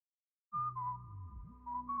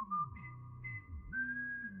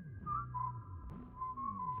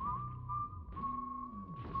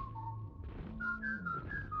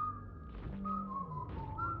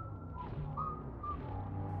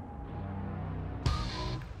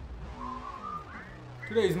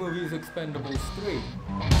Today's movie is Expendables 3.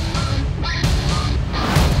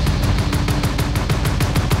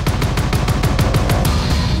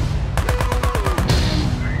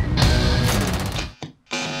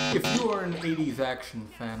 If you are an 80s action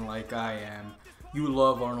fan like I am, you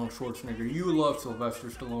love Arnold Schwarzenegger, you love Sylvester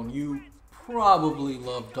Stallone, you probably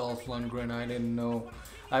love Dolph Lundgren.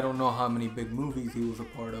 I don't know how many big movies he was a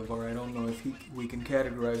part of, or I don't know if we can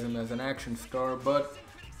categorize him as an action star, but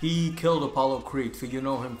he killed Apollo Creed, so you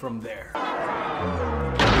know him from there.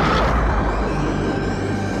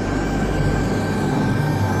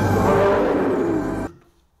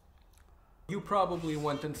 You probably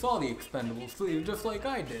went and saw The Expendables 3 just like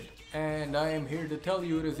I did, and I am here to tell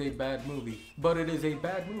you it is a bad movie, but it is a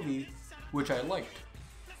bad movie which I liked.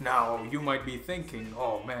 Now, you might be thinking,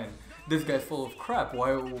 oh man, this guy's full of crap,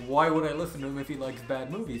 why would I listen to him if he likes bad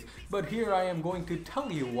movies? But here I am going to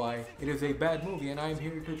tell you why it is a bad movie, and I am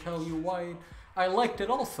here to tell you why I liked it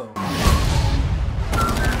also.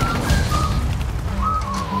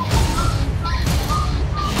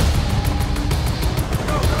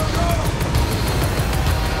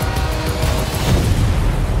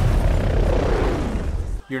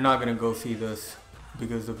 You're not gonna go see this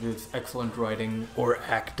because of its excellent writing or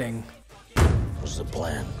acting. What's the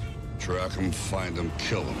plan? Track him, find him,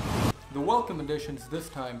 kill him. The welcome additions this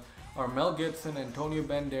time are Mel Gibson, Antonio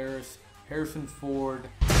Banderas, Harrison Ford.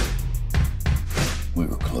 We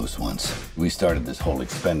were close once. We started this whole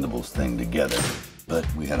Expendables thing together,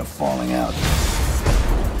 but we had a falling out.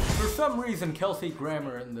 For some reason, Kelsey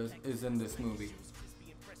Grammer is in this movie.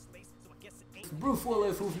 Bruce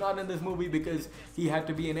Willis, who's not in this movie because he had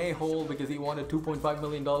to be an a-hole because he wanted $2.5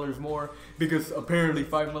 million more, because apparently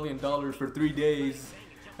 $5 million for 3 days.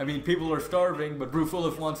 I mean, people are starving, but Bruce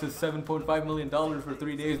Willis wants his $7.5 million for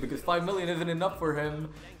 3 days because $5 million isn't enough for him.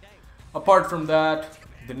 Apart from that,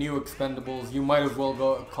 the new Expendables, you might as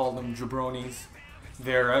well call them jabronis.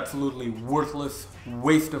 They're absolutely worthless,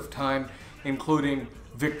 waste of time, including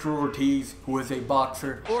Victor Ortiz, who is a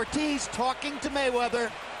boxer. Ortiz talking to Mayweather.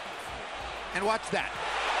 And watch that.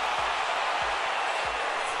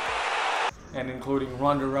 And including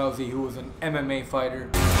Ronda Rousey, who was an MMA fighter.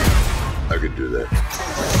 I could do that.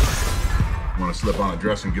 Want to slip on a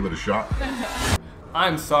dress and give it a shot?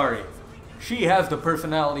 I'm sorry. She has the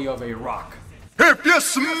personality of a rock. If you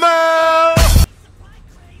smell!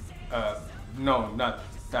 No, not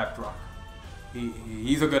that rock.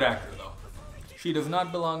 He's a good actor, though. She does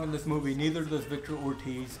not belong in this movie, neither does Victor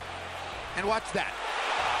Ortiz. And watch that.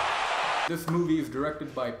 This movie is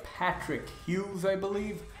directed by Patrick Hughes, I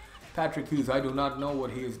believe. Patrick Hughes, I do not know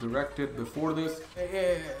what he has directed before this.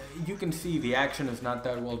 You can see the action is not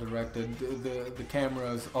that well directed. The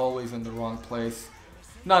camera is always in the wrong place.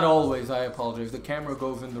 Not always, I apologize. The camera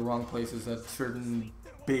goes in the wrong places at certain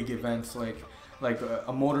big events, like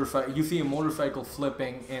a motorcycle. You see a motorcycle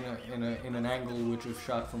flipping in an angle which is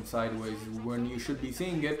shot from sideways, when you should be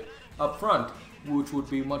seeing it up front, which would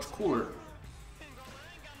be much cooler.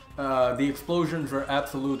 The explosions are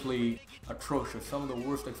absolutely atrocious. Some of the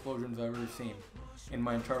worst explosions I've ever seen in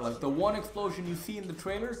my entire life. The one explosion you see in the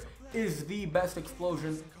trailer is the best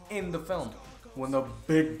explosion in the film, when the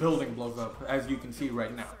big building blows up, as you can see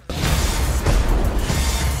right now.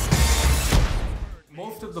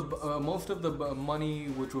 Most of the money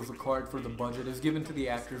which was required for the budget is given to the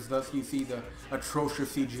actors, thus you see the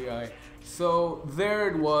atrocious CGI. So there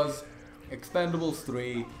it was, Expendables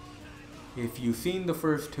 3. If you've seen the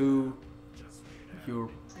first two,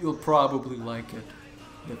 you'll probably like it,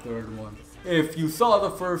 the third one. If you saw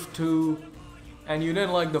the first two and you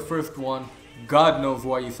didn't like the first one, God knows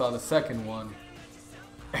why you saw the second one.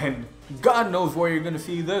 And God knows why you're gonna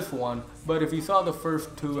see this one. But if you saw the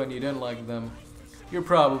first two and you didn't like them, you're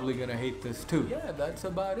probably gonna hate this too. Yeah, that's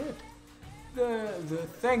about it.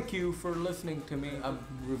 Thank you for listening to me. I'm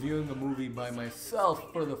reviewing a movie by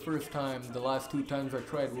myself for the first time. The last 2 times I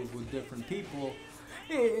tried was with different people.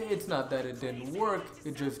 It's not that it didn't work,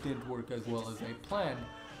 it just didn't work as well as I planned.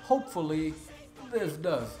 Hopefully, this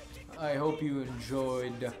does. I hope you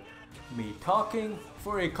enjoyed me talking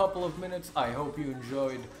for a couple of minutes. I hope you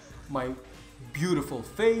enjoyed my beautiful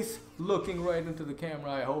face looking right into the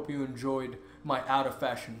camera. I hope you enjoyed my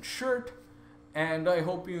out-of-fashion shirt. And I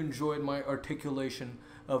hope you enjoyed my articulation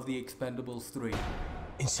of The Expendables 3.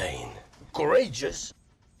 Insane. Courageous,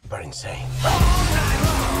 but insane.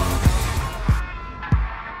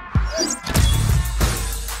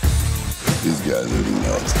 These guys are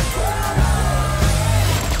nuts.